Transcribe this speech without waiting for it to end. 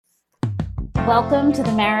Welcome to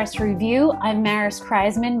the Maris Review. I'm Maris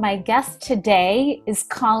Kreisman. My guest today is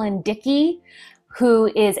Colin Dickey,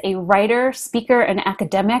 who is a writer, speaker, and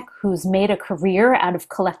academic who's made a career out of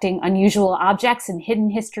collecting unusual objects and hidden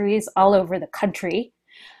histories all over the country.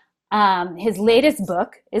 His latest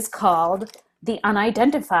book is called The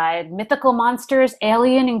Unidentified: Mythical Monsters,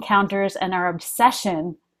 Alien Encounters, and Our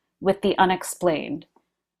Obsession with the Unexplained.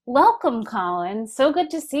 Welcome, Colin. So good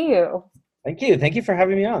to see you. Thank you. Thank you for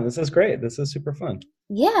having me on. This is great. This is super fun.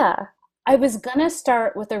 Yeah. I was going to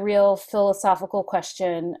start with a real philosophical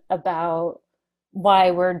question about why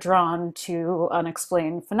we're drawn to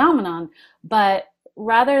unexplained phenomenon. But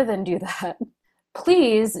rather than do that,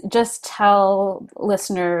 please just tell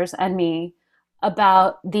listeners and me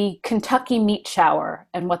about the Kentucky meat shower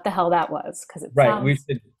and what the hell that was, because it Right. We sounds...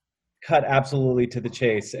 should cut absolutely to the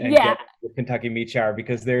chase and Yeah. get the Kentucky meat shower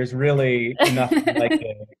because there's really nothing like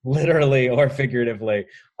it, literally or figuratively.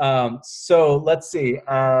 So let's see.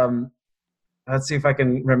 Let's see if I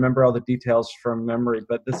can remember all the details from memory.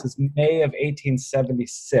 But this is May of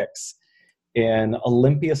 1876 in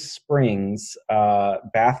Olympia Springs,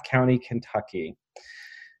 Bath County, Kentucky.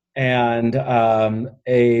 And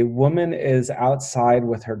a woman is outside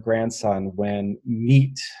with her grandson when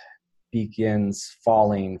meat begins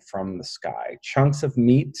falling from the sky. Chunks of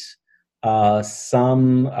meat,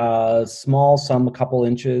 some small, some a couple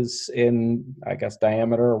inches in, I guess,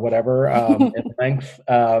 diameter or whatever, in length,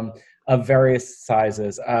 of various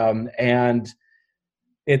sizes. And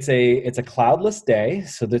it's a cloudless day,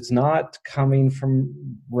 so that's not coming from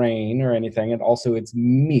rain or anything, and also it's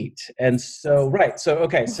meat. And so, right, so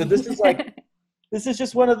okay, so this is like this is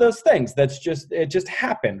just one of those things it just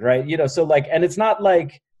happened, right? So like, and it's not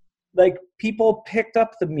like people picked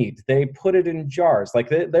up the meat, they put it in jars, like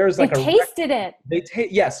there's They like tasted it.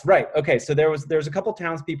 Yes, right, okay, so there's a couple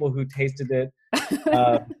townspeople who tasted it,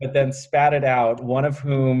 but then spat it out, one of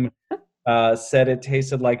whom said it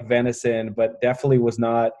tasted like venison, but definitely was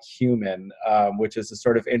not human, which is a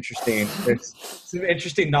sort of interesting, there's some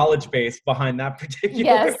interesting knowledge base behind that particular.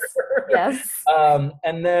 Yes, yes.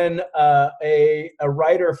 And then a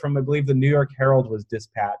writer from, I believe, the New York Herald was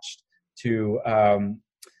dispatched to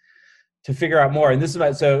figure out more. And this is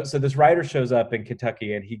about, so this writer shows up in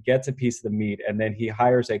Kentucky and he gets a piece of the meat, and then he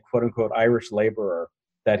hires a quote unquote Irish laborer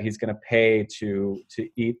that he's going to pay to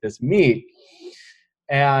eat this meat.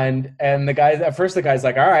 And the guy, at first the guy's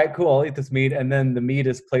like, all right, cool, I'll eat this meat. And then the meat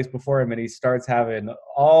is placed before him and he starts having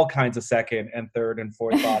all kinds of second and third and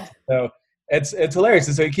fourth thoughts. So it's hilarious.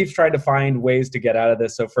 And so he keeps trying to find ways to get out of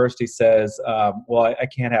this. So first he says, well, I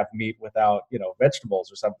can't have meat without,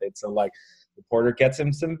 vegetables or something. So like the porter gets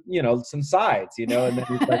him some sides, and then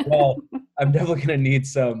he's like, well, I'm definitely going to need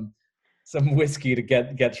some whiskey to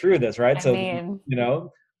get through this. Right.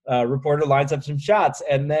 Reporter lines up some shots,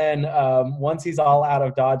 and then once he's all out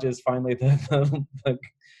of dodges, finally the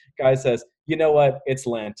guy says, "You know what? It's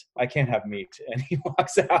Lent. I can't have meat," and he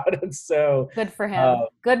walks out. And so, good for him.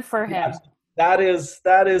 Good for him. Yeah,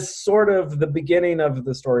 that is sort of the beginning of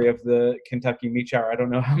the story of the Kentucky meat shower. I don't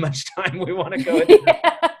know how much time we want to go into.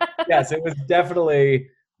 Yes, it was definitely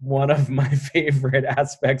one of my favorite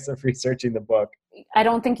aspects of researching the book. I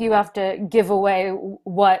don't think you have to give away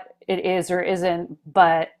what it is or isn't,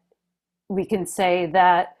 but we can say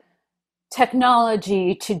that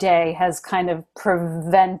technology today has kind of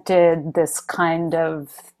prevented this kind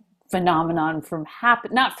of phenomenon from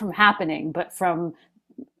not from happening, but from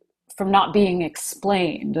not being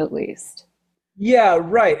explained, at least. Yeah,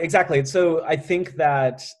 right, exactly. So I think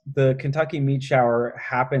that the Kentucky meat shower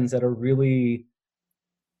happens at a really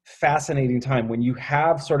fascinating time when you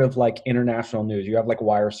have sort of like international news. You have like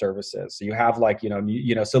wire services, so you have like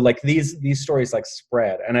so like these stories like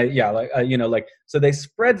spread, and so they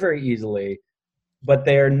spread very easily, but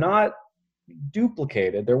they're not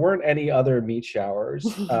duplicated. There weren't any other meat showers,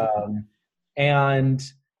 and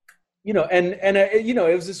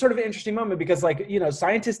it was a sort of an interesting moment because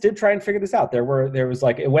scientists did try and figure this out. There was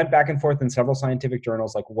like, it went back and forth in several scientific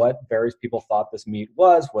journals, like what various people thought this meat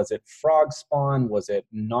was. Was it frog spawn? Was it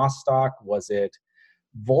nostoc? Was it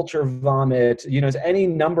vulture vomit? It's any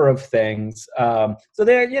number of things. So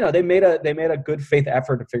they made a good faith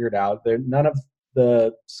effort to figure it out. None of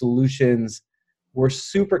the solutions were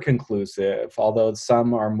super conclusive, although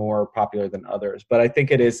some are more popular than others. But I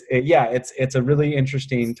think it's a really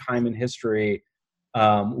interesting time in history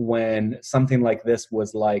when something like this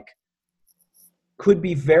was like, could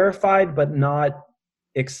be verified but not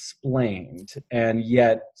explained, and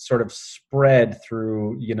yet sort of spread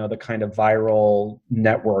through, the kind of viral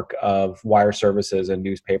network of wire services and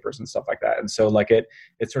newspapers and stuff like that. And so like it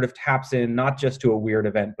sort of taps in not just to a weird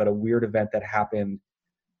event, but a weird event that happened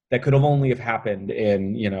that could have only have happened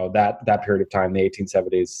in, that period of time, the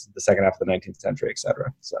 1870s, the second half of the 19th century, et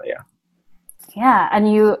cetera. So yeah. Yeah,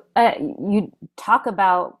 and you talk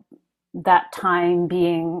about that time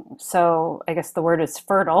being so, I guess the word is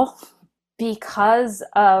fertile, because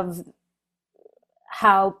of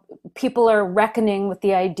how people are reckoning with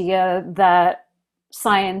the idea that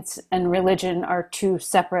science and religion are two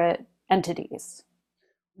separate entities.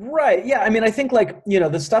 Right. Yeah. I mean, I think like,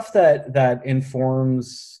 the stuff that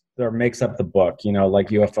informs or makes up the book, like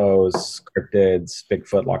UFOs, cryptids,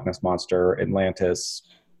 Bigfoot, Loch Ness Monster, Atlantis,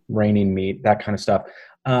 raining meat, that kind of stuff.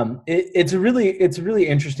 It's really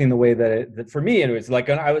interesting the way that for me, it was like,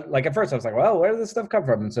 I was like, at first I was like, well, where does this stuff come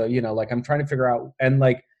from? And so, like I'm trying to figure out, and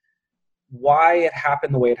like, why it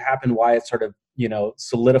happened the way it happened, why it sort of,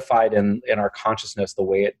 solidified in our consciousness the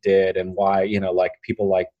way it did, and why, like people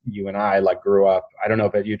like you and I like grew up, I don't know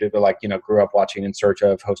if you did, but like, grew up watching In Search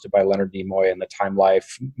Of, hosted by Leonard Nimoy, and the Time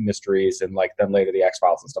Life mysteries, and like then later the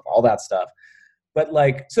X-Files and stuff, all that stuff. But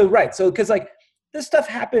like, so, right. So, cause like this stuff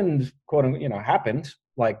happened, quote unquote, happened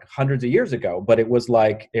like hundreds of years ago, but it was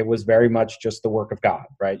very much just the work of God.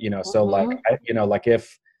 Right. So like, Mm-hmm. like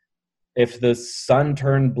if the sun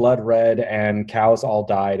turned blood red and cows all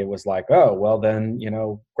died, it was like, oh, well then,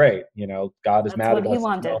 great, God is That's mad what at he us.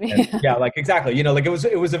 wanted. And Yeah. yeah, like exactly, like it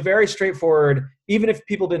was a very straightforward, even if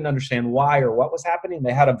people didn't understand why or what was happening,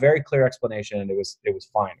 they had a very clear explanation, and it was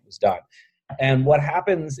fine. It was done. And what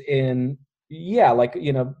happens like,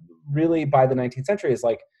 really by the 19th century is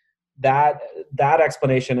like that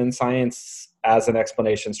explanation and science as an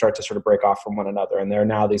explanation start to sort of break off from one another. And there are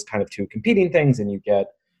now these kind of two competing things, and you get,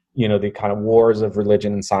 the kind of wars of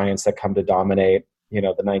religion and science that come to dominate, the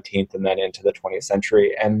 19th and then into the 20th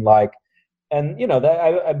century. And like, and that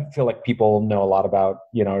I feel like people know a lot about,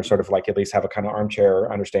 or sort of like at least have a kind of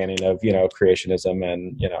armchair understanding of, creationism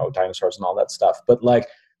and, dinosaurs and all that stuff. But like,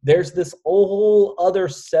 there's this whole other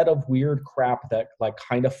set of weird crap that like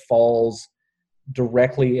kind of falls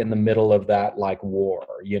directly in the middle of that like war,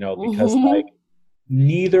 because like Mm-hmm.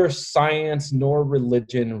 neither science nor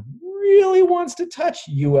religion really wants to touch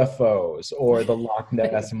UFOs or the Loch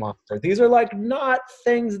Ness Monster. These are like not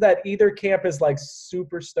things that either camp is like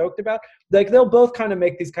super stoked about. Like they'll both kind of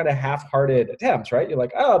make these kind of half-hearted attempts, right? You're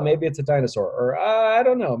like, oh, maybe it's a dinosaur, or I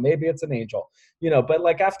don't know, maybe it's an angel, But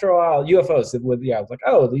like after a while, UFOs, it's like,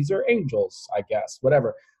 oh, these are angels, I guess,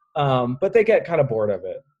 whatever. But they get kind of bored of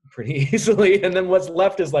it pretty easily, and then what's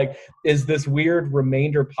left is this weird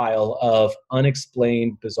remainder pile of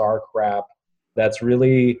unexplained bizarre crap that's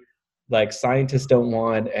really like scientists don't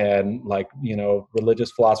want, and like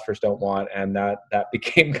religious philosophers don't want, and that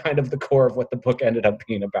became kind of the core of what the book ended up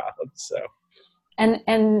being about. So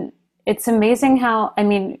And it's amazing how, I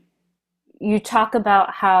mean, you talk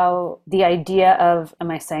about how the idea of,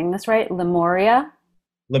 am I saying this right? Lemuria?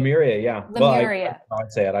 Lemuria, yeah. Well, Lemuria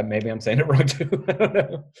I'd say it. Maybe I'm saying it wrong too. I don't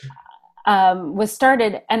know. was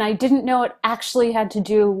started, and I didn't know it actually had to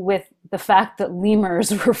do with the fact that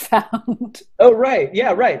lemurs were found. Oh, right.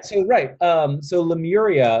 Yeah, right. So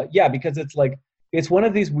Lemuria, yeah, because it's one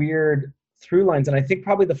of these weird through lines, and I think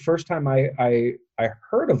probably the first time I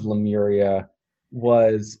heard of Lemuria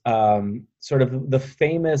was sort of the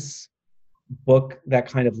famous book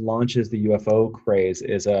that kind of launches the UFO craze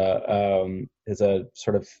is a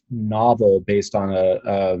sort of novel based on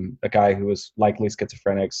a guy who was likely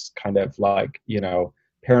schizophrenic's kind of like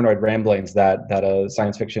paranoid ramblings that a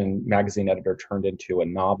science fiction magazine editor turned into a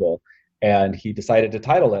novel, and he decided to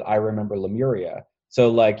title it I Remember Lemuria. So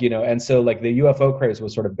like and so like the UFO craze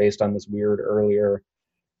was sort of based on this weird earlier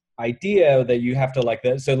idea that you have to like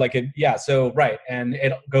that. So like yeah, so right, and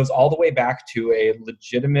it goes all the way back to a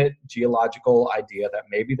legitimate geological idea that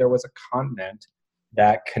maybe there was a continent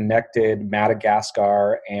that connected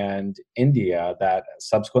Madagascar and India that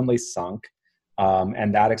subsequently sunk,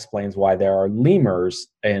 and that explains why there are lemurs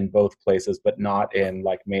in both places but not in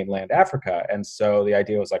like mainland Africa. And so the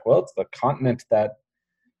idea was like, well, it's the continent that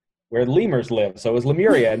where lemurs live. So it was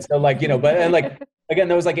Lemuria. And so like, but and like again,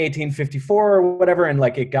 that was like 1854 or whatever. And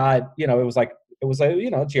like it got, it was like,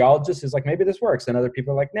 geologist is like, maybe this works. And other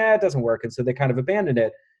people are like, nah, it doesn't work. And so they kind of abandoned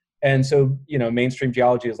it. And so, mainstream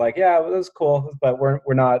geology is like, yeah, well, that's cool, but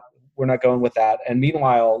we're not going with that. And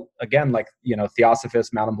meanwhile, again, like,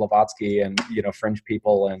 Theosophists, Madame Blavatsky, and, fringe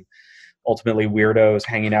people, and ultimately weirdos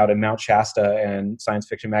hanging out in Mount Shasta, and science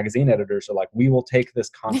fiction magazine editors are like, we will take this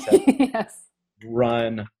concept, Yes.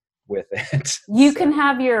 run with it. You can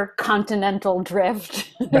have your continental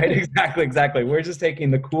drift. Right, exactly. We're just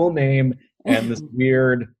taking the cool name and this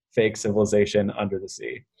weird fake civilization under the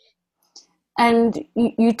sea. And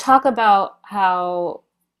you talk about how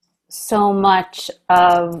so much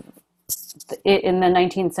of in the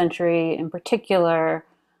 19th century in particular,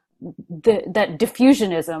 that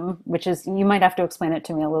diffusionism, which is, you might have to explain it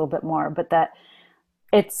to me a little bit more, but that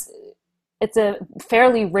it's it's a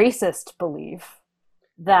fairly racist belief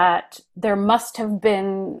that there must have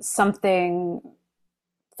been something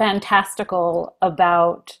fantastical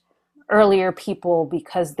about earlier people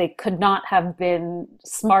because they could not have been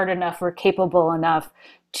smart enough or capable enough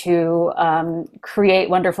to create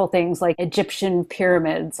wonderful things like Egyptian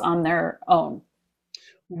pyramids on their own.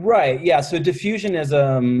 Right. Yeah. So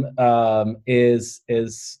diffusionism is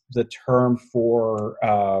the term for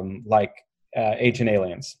Ancient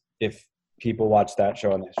Aliens. If people watch that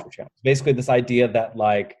show on the History Channel, basically this idea that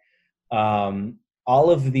all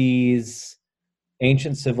of these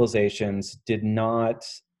ancient civilizations did not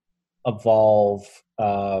evolve,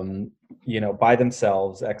 by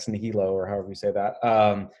themselves, ex nihilo, or however you say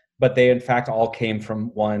that. But they, in fact, all came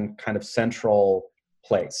from one kind of central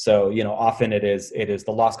place. So, often it is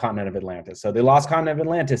the lost continent of Atlantis. So the lost continent of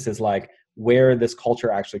Atlantis is like where this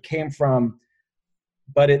culture actually came from,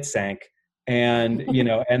 but it sank. And,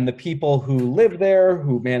 and the people who lived there,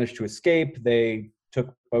 who managed to escape, they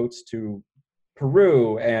took boats to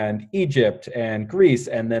Peru and Egypt and Greece,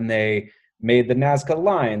 and then they made the Nazca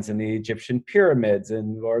lines and the Egyptian pyramids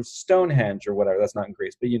or Stonehenge or whatever. That's not in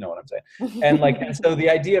Greece, but you know what I'm saying. And so the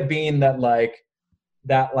idea being that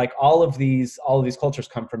all of these cultures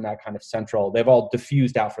come from that kind of central, they've all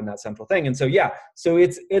diffused out from that central thing. And so, yeah, so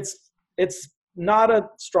it's not a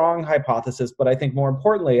strong hypothesis, but I think more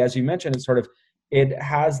importantly, as you mentioned, it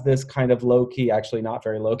has this kind of low key, actually not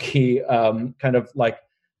very low key, kind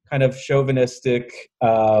of chauvinistic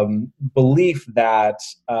belief that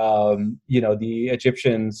the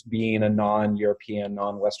Egyptians, being a non-European,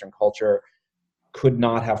 non-Western culture, could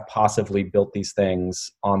not have possibly built these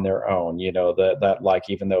things on their own.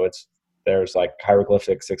 Even though there's like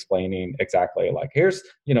hieroglyphics explaining exactly, like, here's,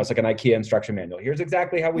 it's like an IKEA instruction manual. Here's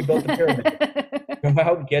exactly how we built the pyramid. Go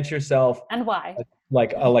out, get yourself and why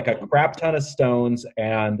like a crap ton of stones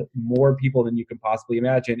and more people than you can possibly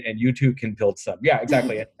imagine, and you too can build some. Yeah,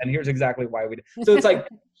 exactly. And here's exactly why we did. So it's like,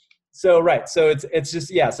 so right. So it's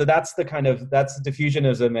just, yeah. So that's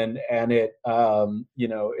diffusionism, and it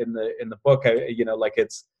in the book,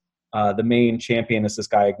 it's the main champion is this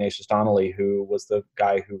guy Ignatius Donnelly, who was the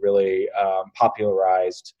guy who really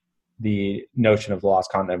popularized the notion of the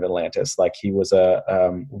lost continent of Atlantis. Like, he was a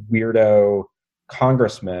weirdo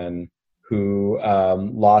congressman who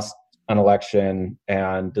lost an election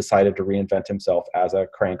and decided to reinvent himself as a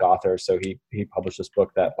crank author. So he published this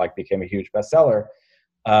book that became a huge bestseller.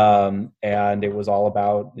 And it was all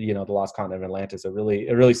about, the lost continent of Atlantis. It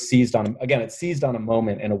really seized on a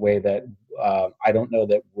moment in a way that I don't know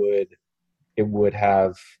that it would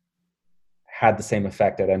have had the same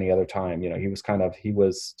effect at any other time. He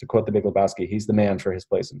was, to quote the Big Lebowski, he's the man for his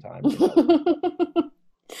place and time.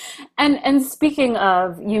 And speaking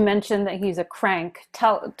of, you mentioned that he's a crank.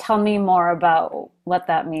 Tell me more about what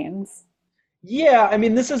that means. Yeah, I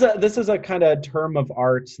mean, this is a kind of term of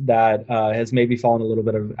art that has maybe fallen a little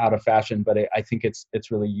bit out of fashion, but I think it's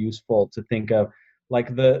really useful to think of,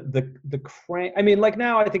 like, the crank. I mean, like,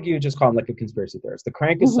 now I think you would just call him like a conspiracy theorist. The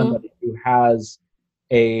crank is somebody who has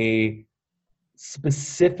a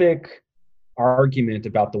specific argument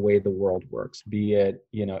about the way the world works, be it,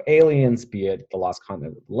 aliens, be it the lost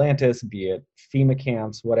continent of Atlantis, be it FEMA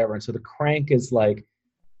camps, whatever. And so the crank is like,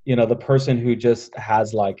 the person who just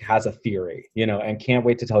has a theory, and can't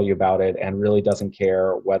wait to tell you about it, and really doesn't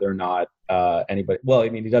care whether or not anybody, well, I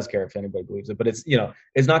mean, he does care if anybody believes it, but it's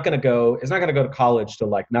not going to go to college to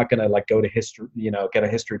not going to go to history, get a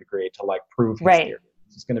history degree to prove his theory.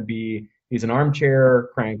 It's going to be, he's an armchair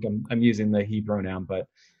crank. I'm using the he pronoun, but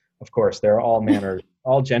of course there are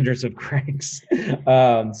all genders of cranks.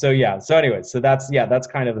 So anyway, so that's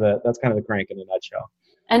kind of the crank in a nutshell.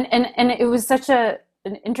 And it was such an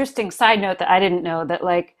interesting side note that I didn't know, that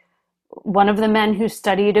one of the men who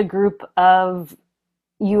studied a group of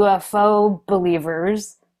UFO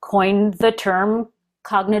believers coined the term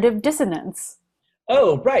cognitive dissonance.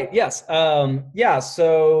 Oh, right. Yes. Yeah.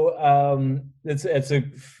 So it's a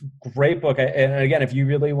great book. And again, if you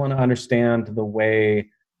really want to understand the way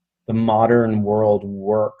the modern world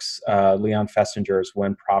works, Leon Festinger's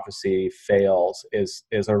When Prophecy Fails is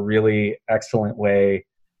a really excellent way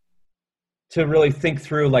to really think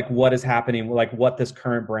through what is happening, what this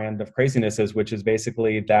current brand of craziness is, which is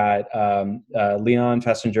basically that Leon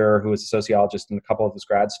Festinger, who is a sociologist, and a couple of his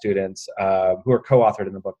grad students who are co-authored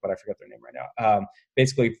in the book, but I forget their name right now,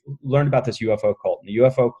 basically learned about this UFO cult. And the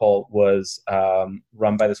UFO cult was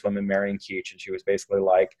run by this woman, Marion Keech, and she was basically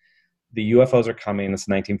like, the UFOs are coming. This is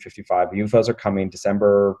 1955. The UFOs are coming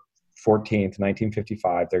December 14th,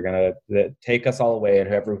 1955. They're going to take us all away, and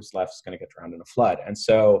whoever who's left is going to get drowned in a flood. And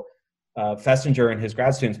so Festinger and his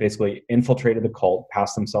grad students basically infiltrated the cult,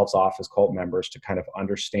 passed themselves off as cult members to kind of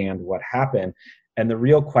understand what happened. And the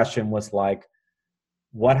real question was like,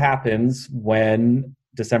 what happens when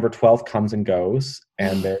December 12th comes and goes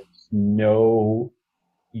and there's no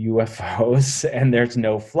UFOs and there's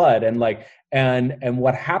no flood? And like, and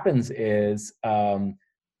what happens is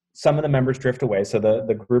some of the members drift away. So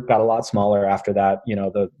the group got a lot smaller after that.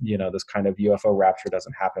 This kind of UFO rapture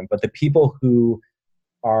doesn't happen. But the people who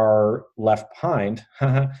are left behind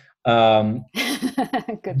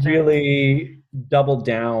really double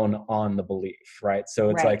down on the belief, right? So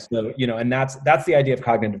it's right. And that's the idea of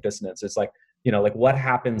cognitive dissonance. It's like, like what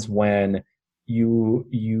happens when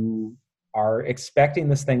you are expecting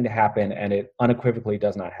this thing to happen and it unequivocally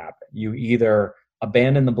does not happen. You either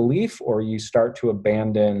abandon the belief or you start to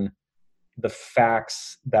abandon the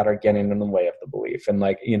facts that are getting in the way of the belief. And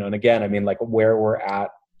like, and again, I mean, like where we're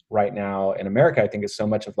at right now in America, I think is so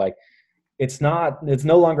much of like, it's no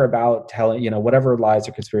longer about telling, whatever lies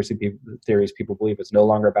or conspiracy theories people believe, it's no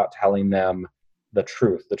longer about telling them the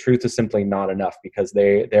truth. The truth is simply not enough because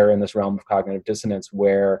they're in this realm of cognitive dissonance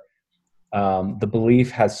where the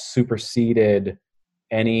belief has superseded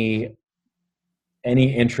any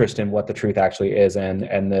interest in what the truth actually is,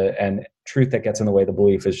 and truth that gets in the way of the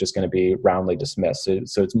belief is just going to be roundly dismissed.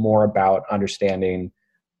 So it's more about understanding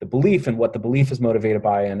the belief and what the belief is motivated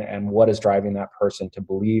by, and what is driving that person to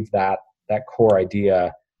believe that core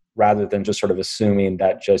idea, rather than just sort of assuming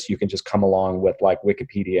that you can just come along with like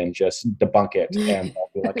Wikipedia and just debunk it and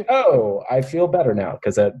be like, oh, I feel better now,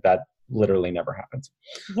 because that literally never happens.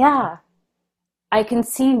 Yeah. I can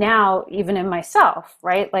see now, even in myself,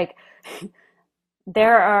 right? Like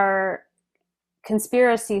there are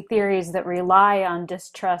conspiracy theories that rely on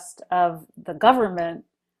distrust of the government,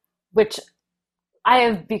 which I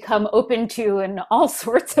have become open to in all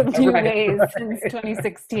sorts of new ways since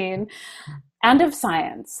 2016, and of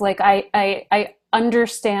science. Like I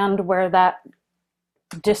understand where that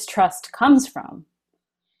distrust comes from.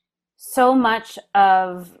 So much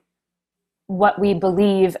of what we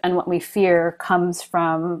believe and what we fear comes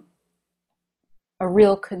from a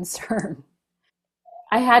real concern.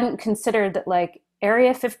 I hadn't considered that like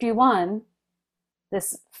Area 51,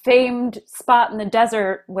 this famed spot in the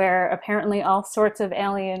desert where apparently all sorts of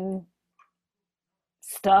alien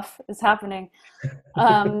stuff is happening,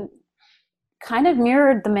 kind of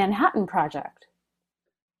mirrored the Manhattan Project.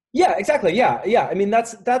 Yeah, exactly. Yeah. I mean,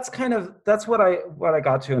 that's what I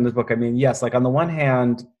got to in this book. I mean, yes, like on the one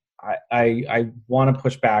hand, I want to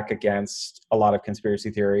push back against a lot of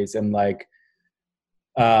conspiracy theories, and like,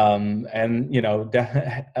 for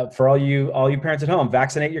all you parents at home,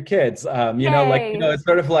 vaccinate your kids. It's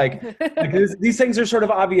sort of like these things are sort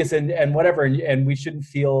of obvious and whatever, and we shouldn't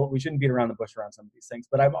beat around the bush around some of these things.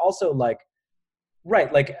 But I'm also like,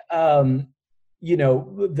 right, like, the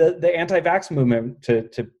anti-vax movement,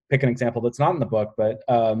 to pick an example that's not in the book, but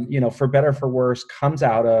for better or for worse, comes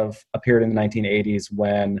out of a period in the 1980s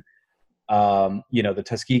when the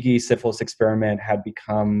Tuskegee syphilis experiment had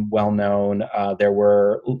become well known. There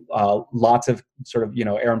were lots of sort of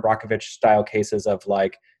Aaron Brockovich style cases of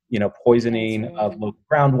like poisoning of local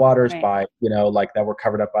groundwaters by that were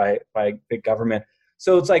covered up by big government.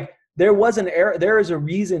 So it's like there is a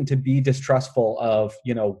reason to be distrustful of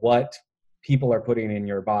what people are putting in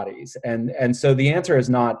your bodies, and so the answer is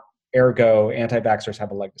not ergo anti-vaxxers have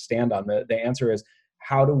a leg to stand on. The answer is,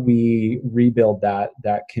 how do we rebuild that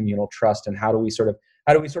communal trust, and how do we sort of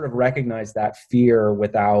recognize that fear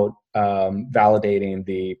without validating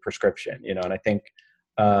the prescription? And I think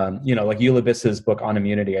like Eula Biss's book on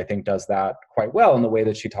immunity, I think does that quite well in the way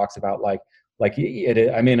that she talks about like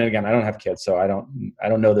it. I mean, again, I don't have kids, so I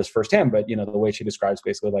don't know this firsthand, but the way she describes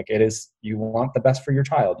basically like it is, you want the best for your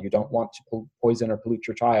child. You don't want to poison or pollute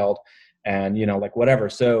your child, and like whatever.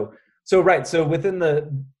 So right. So within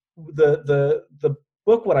the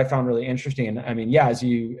book, what I found really interesting, I mean, yeah, as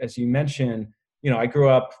you mentioned, I grew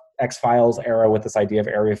up X-Files era with this idea of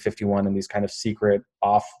Area 51 and these kind of secret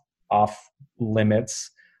off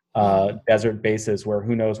limits desert bases where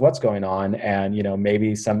who knows what's going on, and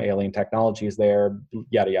maybe some alien technology is there,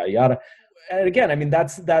 yada yada yada. And again, I mean,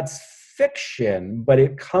 that's fiction, but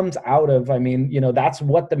it comes out of, I mean, that's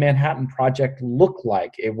what the Manhattan Project looked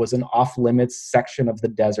like. It was an off-limits section of the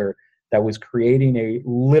desert that was creating a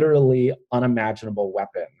literally unimaginable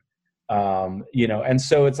weapon. And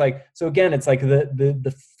so it's like, so again, it's like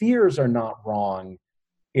the fears are not wrong.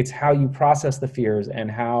 It's how you process the fears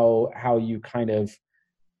and how you kind of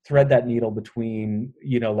thread that needle between,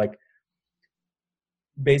 like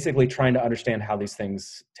basically trying to understand how these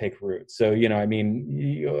things take root. So, I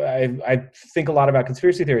mean, I think a lot about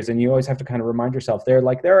conspiracy theories, and you always have to kind of remind yourself there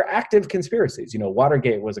are active conspiracies.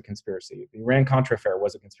 Watergate was a conspiracy. The Iran-Contra affair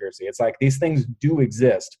was a conspiracy. It's like these things do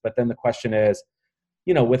exist, but then the question is,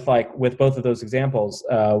 with both of those examples,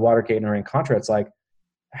 Watergate and Iran-Contra, it's like,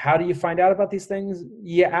 how do you find out about these things?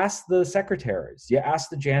 You ask the secretaries, you ask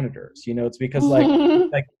the janitors. It's because like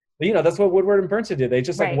that's what Woodward and Burnson did. They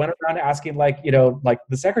just Right. went around asking like the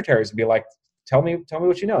secretaries would be like, tell me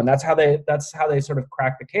what you know, and that's how they sort of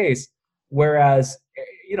crack the case. Whereas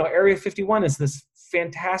Area 51 is this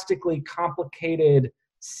fantastically complicated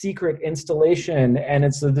secret installation, and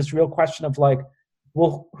it's this real question of like,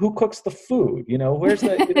 well, who cooks the food? Where's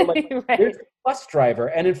the Right. where's the bus driver?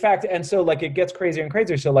 And in fact, and so like it gets crazier and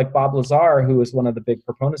crazier. So like Bob Lazar, who is one of the big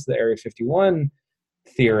proponents of the Area 51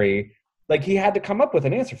 theory, like he had to come up with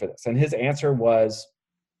an answer for this. And his answer was,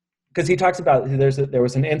 because he talks about there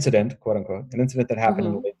was an incident, quote unquote, an incident that happened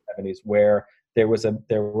in the late 70s where there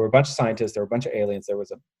were a bunch of scientists, there were a bunch of aliens, there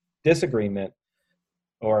was a disagreement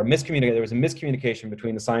or there was a miscommunication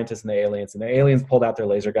between the scientists and the aliens pulled out their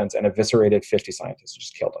laser guns and eviscerated 50 scientists,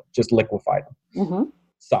 just killed them, just liquefied them. Mm-hmm.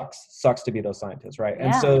 Sucks to be those scientists, right?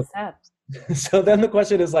 Yeah, and so then the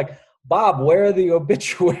question is like, Bob, where are the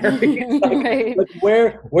obituaries? Right. Like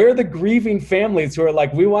where are the grieving families who are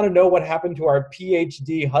like, we want to know what happened to our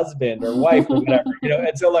PhD husband or wife or whatever,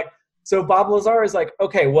 And so Bob Lazar is like,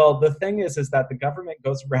 okay, well, the thing is that the government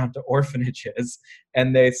goes around to orphanages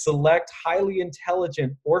and they select highly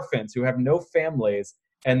intelligent orphans who have no families,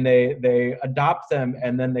 and they adopt them,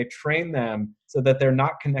 and then they train them so that they're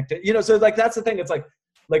not connected. So like that's the thing. It's like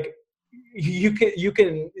you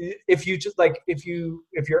can if you just like if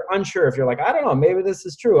you're unsure, if you're like, I don't know, maybe this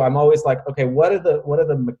is true, I'm always like, okay, what are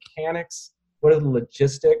the mechanics, what are the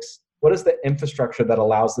logistics, what is the infrastructure that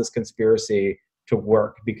allows this conspiracy to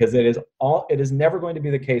work? Because it is never going to be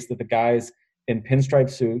the case that the guys in pinstripe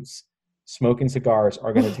suits smoking cigars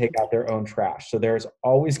are going to take out their own trash. So there's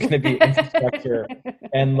always going to be infrastructure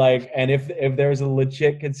and if there's a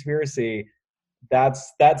legit conspiracy,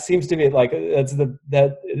 that seems to be like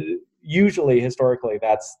usually historically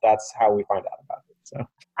that's how we find out about it. So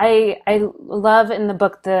I love in the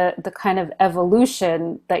book the kind of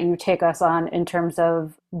evolution that you take us on in terms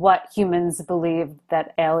of what humans believed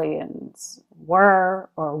that aliens were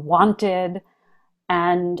or wanted.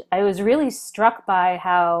 And I was really struck by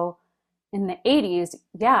how in the 80s,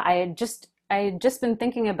 I had just been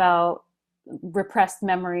thinking about repressed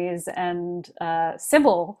memories and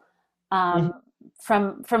Sybil from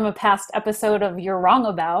a past episode of You're Wrong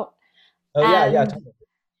About. Oh yeah, totally.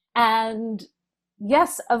 And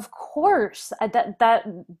yes, of course,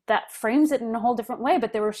 that frames it in a whole different way.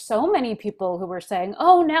 But there were so many people who were saying,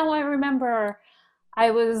 "Oh, now I remember,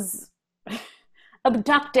 I was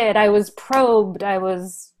abducted, I was probed, I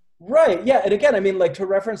was." Right. Yeah. And again, I mean, like to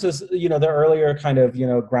reference this, the earlier kind of,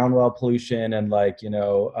 ground well pollution and like,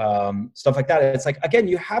 stuff like that. It's like, again,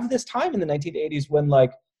 you have this time in the 1980s when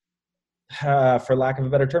like, for lack of a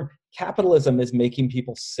better term, capitalism is making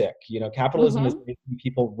people sick. Capitalism is making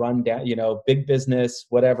people run down, big business,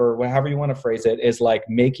 whatever, however you want to phrase it, is like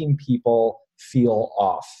making people feel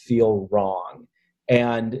off, feel wrong.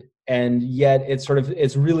 And yet it's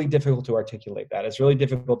really difficult to articulate that. It's really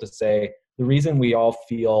difficult to say the reason we all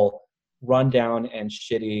feel run down and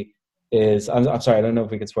shitty is, I'm sorry, I don't know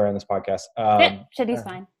if we can swear on this podcast. Shitty's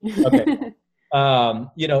fine. Okay.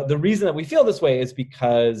 The reason that we feel this way is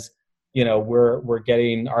because we're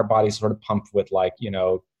getting our bodies sort of pumped with like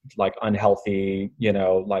unhealthy,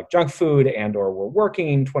 like junk food, and or we're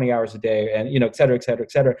working 20 hours a day and, et cetera, et cetera,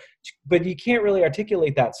 et cetera. But you can't really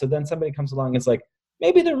articulate that. So then somebody comes along and it's like,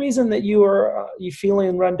 maybe the reason that you are you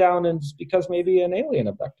feeling run down is because maybe an alien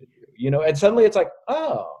abducted you, and suddenly it's like,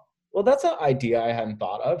 oh, well, that's an idea I hadn't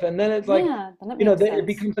thought of. And then it's like, it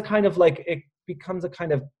becomes a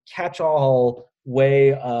kind of catch-all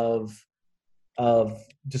way of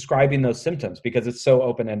describing those symptoms because it's so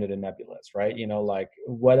open-ended and nebulous, right?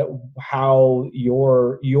 How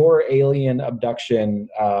your alien abduction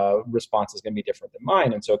response is going to be different than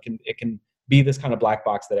mine, and so it can be this kind of black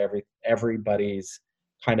box that everybody's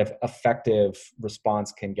kind of effective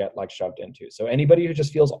response can get like shoved into. So anybody who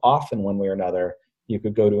just feels off in one way or another, you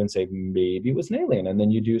could go to and say maybe it was an alien, and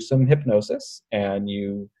then you do some hypnosis and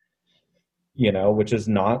which is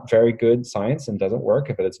not very good science and doesn't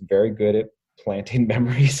work, but it's very good at planting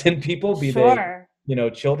memories in people, be Sure. they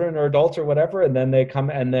children or adults or whatever, and then they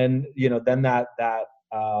come, and then then that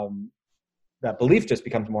belief just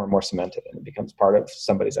becomes more and more cemented, and it becomes part of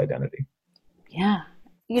somebody's identity. Yeah.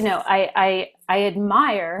 I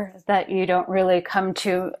admire that you don't really come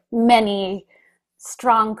to many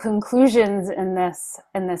strong conclusions in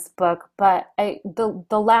this book, but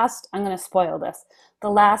the last, I'm going to spoil this. The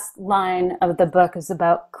last line of the book is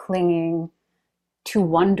about clinging to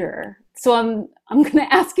wonder. So I'm going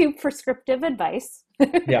to ask you prescriptive advice.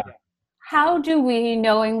 Yeah. How do we,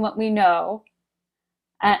 knowing what we know,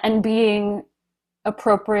 and being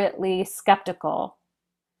appropriately skeptical,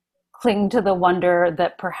 cling to the wonder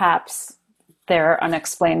that perhaps there are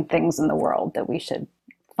unexplained things in the world that we should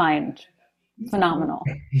find phenomenal?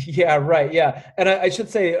 Yeah, right. Yeah. And I should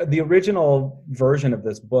say the original version of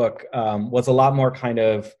this book was a lot more kind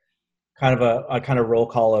of a kind of roll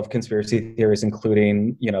call of conspiracy theories,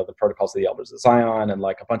 including, the Protocols of the Elders of Zion and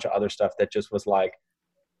like a bunch of other stuff that just was like,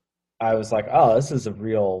 I was like, oh, this is a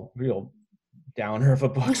real downer of a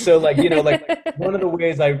book. So like, like one of the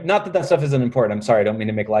ways not that stuff isn't important. I'm sorry. I don't mean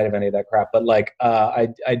to make light of any of that crap, but like,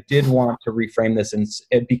 I did want to reframe this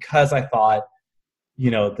because I thought,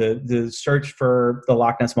 the search for the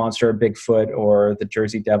Loch Ness Monster, Bigfoot, or the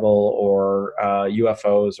Jersey Devil, or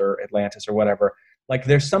UFOs, or Atlantis, or whatever. Like,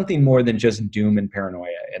 there's something more than just doom and paranoia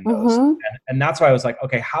in those, and that's why I was like,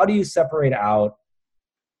 okay, how do you separate out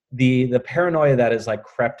the paranoia that is like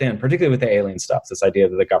crept in, particularly with the alien stuff, this idea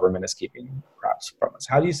that the government is keeping crops from us?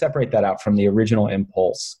 How do you separate that out from the original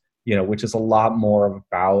impulse, which is a lot more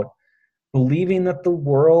about believing that the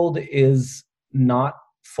world is not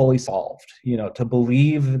fully solved, to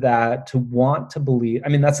believe that, to want to believe, I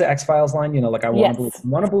mean, that's the X-Files line, like I want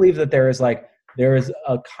to believe that there is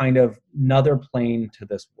a kind of another plane to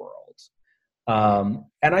this world.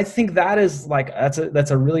 And I think that is like,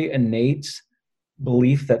 that's a really innate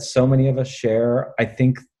belief that so many of us share. I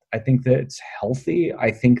think that it's healthy.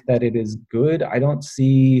 I think that it is good. I don't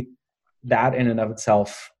see that in and of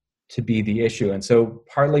itself to be the issue. And so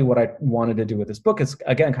partly what I wanted to do with this book is,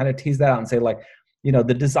 again, kind of tease that out and say, like,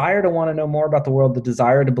 the desire to want to know more about the world, the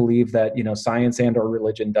desire to believe that, science and or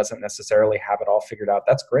religion doesn't necessarily have it all figured out.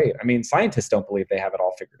 That's great. I mean, scientists don't believe they have it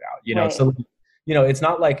all figured out, Right. So, it's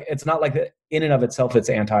not like that in and of itself, it's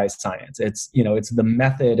anti-science. It's, it's the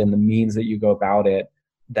method and the means that you go about it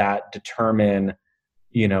that determine,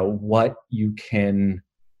 what you can,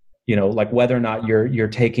 like whether or not you're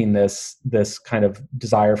taking this kind of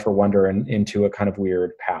desire for wonder into a kind of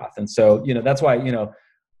weird path. And so, that's why,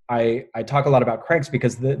 I talk a lot about cranks,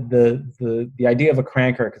 because the idea of a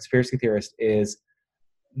crank or a conspiracy theorist is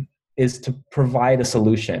to provide a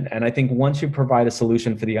solution. And I think once you provide a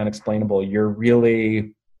solution for the unexplainable, you're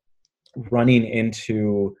really running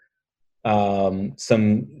into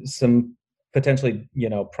some potentially,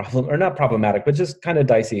 problem, or not problematic, but just kind of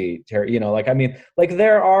dicey, like, I mean, like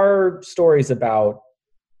there are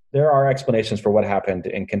explanations for what happened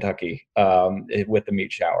in Kentucky with the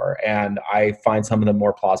meat shower. And I find some of them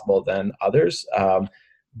more plausible than others.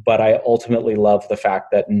 But I ultimately love the fact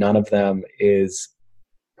that none of them is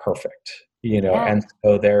perfect, Yeah. and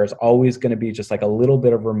so there's always going to be just like a little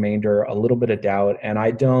bit of remainder, a little bit of doubt. And I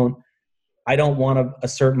don't want to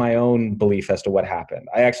assert my own belief as to what happened.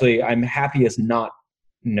 I'm happiest not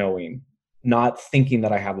knowing, not thinking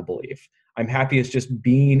that I have a belief. I'm happiest just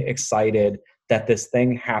being excited that this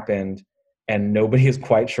thing happened and nobody is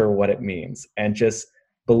quite sure what it means, and just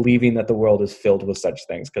believing that the world is filled with such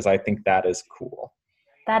things, because I think that is cool.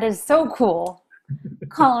 That is so cool.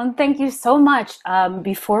 Colin, thank you so much.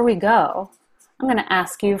 Before we go, I'm going to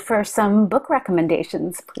ask you for some book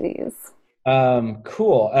recommendations, please.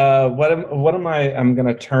 Cool. What am I'm going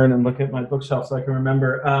to turn and look at my bookshelf so I can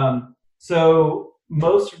remember. So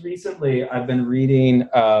most recently I've been reading,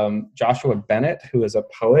 Joshua Bennett, who is a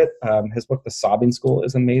poet. His book, The Sobbing School,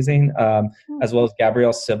 is amazing. As well as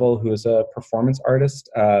Gabrielle Civil, who is a performance artist.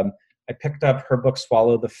 I picked up her book,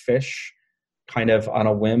 Swallow the Fish, kind of on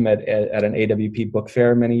a whim at an AWP book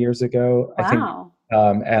fair many years ago. Wow. I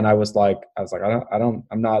think, and I was like, I'm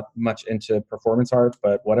not much into performance art,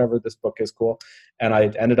 but whatever, this book is cool. And I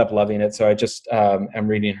ended up loving it. So I just am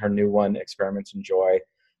reading her new one, Experiments in Joy.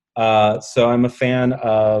 So I'm a fan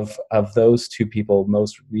of those two people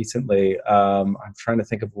most recently. I'm trying to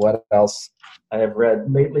think of what else I have read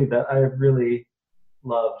lately that I have really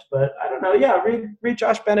loved, but I don't know. Yeah, read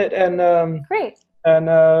Josh Bennett and Great. And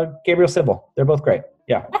Gabrielle Civil. They're both great.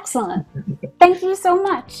 Yeah. Excellent. Thank you so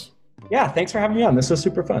much. Yeah, thanks for having me on. This was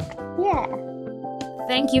super fun. Yeah.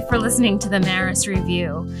 Thank you for listening to the Maris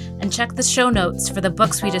Review, and check the show notes for the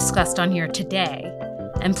books we discussed on here today.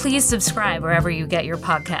 And please subscribe wherever you get your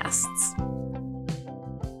podcasts.